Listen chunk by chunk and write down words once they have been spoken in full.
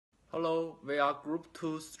Hello, we are Group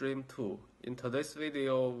 2 Stream 2. In today's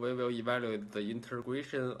video, we will evaluate the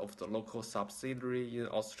integration of the local subsidiary in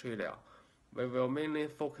Australia. We will mainly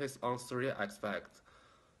focus on three aspects: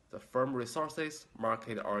 the firm resources,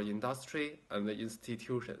 market or industry, and the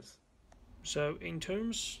institutions. So in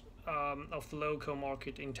terms of the local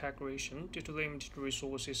market integration, due to limited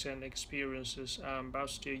resources and experiences,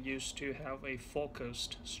 Baosteel used to have a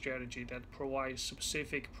focused strategy that provides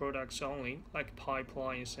specific products only, like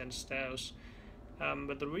pipelines and styles.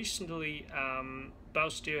 But recently,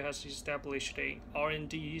 Baosteel has established a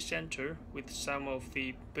R&D center with some of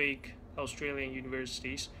the big Australian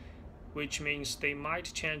universities, which means they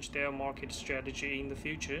might change their market strategy in the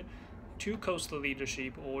future to cost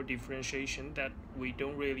leadership or differentiation that we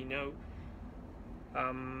don't really know.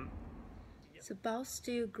 The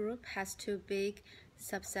Baosteel Group has two big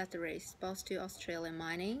subsidiaries, Baosteel Australia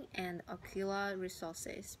Mining and Aquila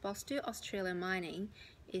Resources. Baosteel Australia Mining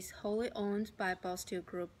is wholly owned by Baosteel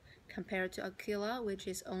Group compared to Aquila, which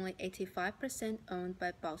is only 85% owned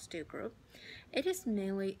by Baosteel Group. It is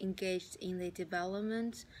mainly engaged in the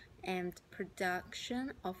development and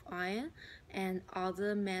production of iron and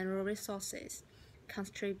other mineral resources,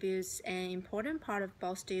 contributes an important part of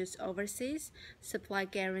Baosteel's overseas supply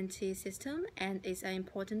guarantee system, and is an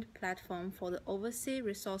important platform for the overseas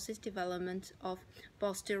resources development of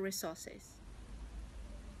Baosteel Resources.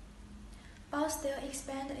 Baosteel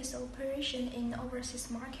expanded its operation in the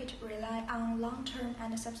overseas market rely on long-term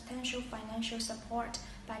and substantial financial support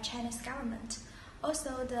by Chinese government.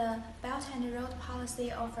 Also, the Belt and Road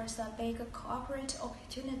policy offers a big cooperative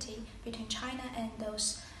opportunity between China and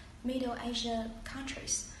those Middle Asia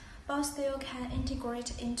countries. Baosteel can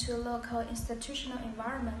integrate into local institutional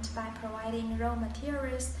environment by providing raw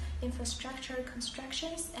materials, infrastructure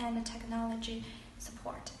constructions, and technology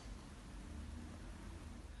support.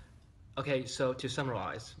 Okay, so to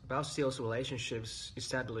summarize, Baosteel's relationships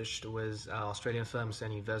established with Australian firms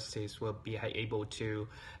and universities will be able to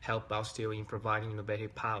help Baosteel in providing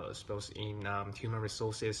innovative powers, both in human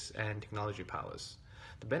resources and technology powers.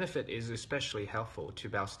 The benefit is especially helpful to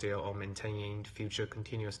Baosteel on maintaining future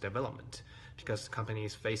continuous development, because the company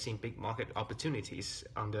is facing big market opportunities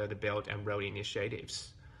under the Belt and Road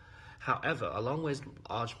initiatives. However, along with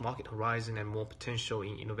large market horizon and more potential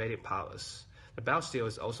in innovative powers, the Baosteel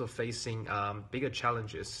is also facing bigger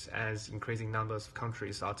challenges as increasing numbers of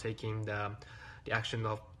countries are taking the action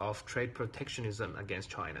of trade protectionism against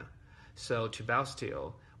China. So to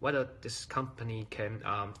Baosteel, whether this company can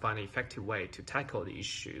find an effective way to tackle the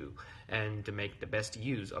issue and to make the best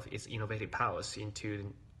use of its innovative powers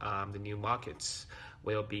into the new markets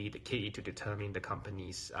will be the key to determine the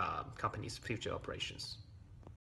company's future operations.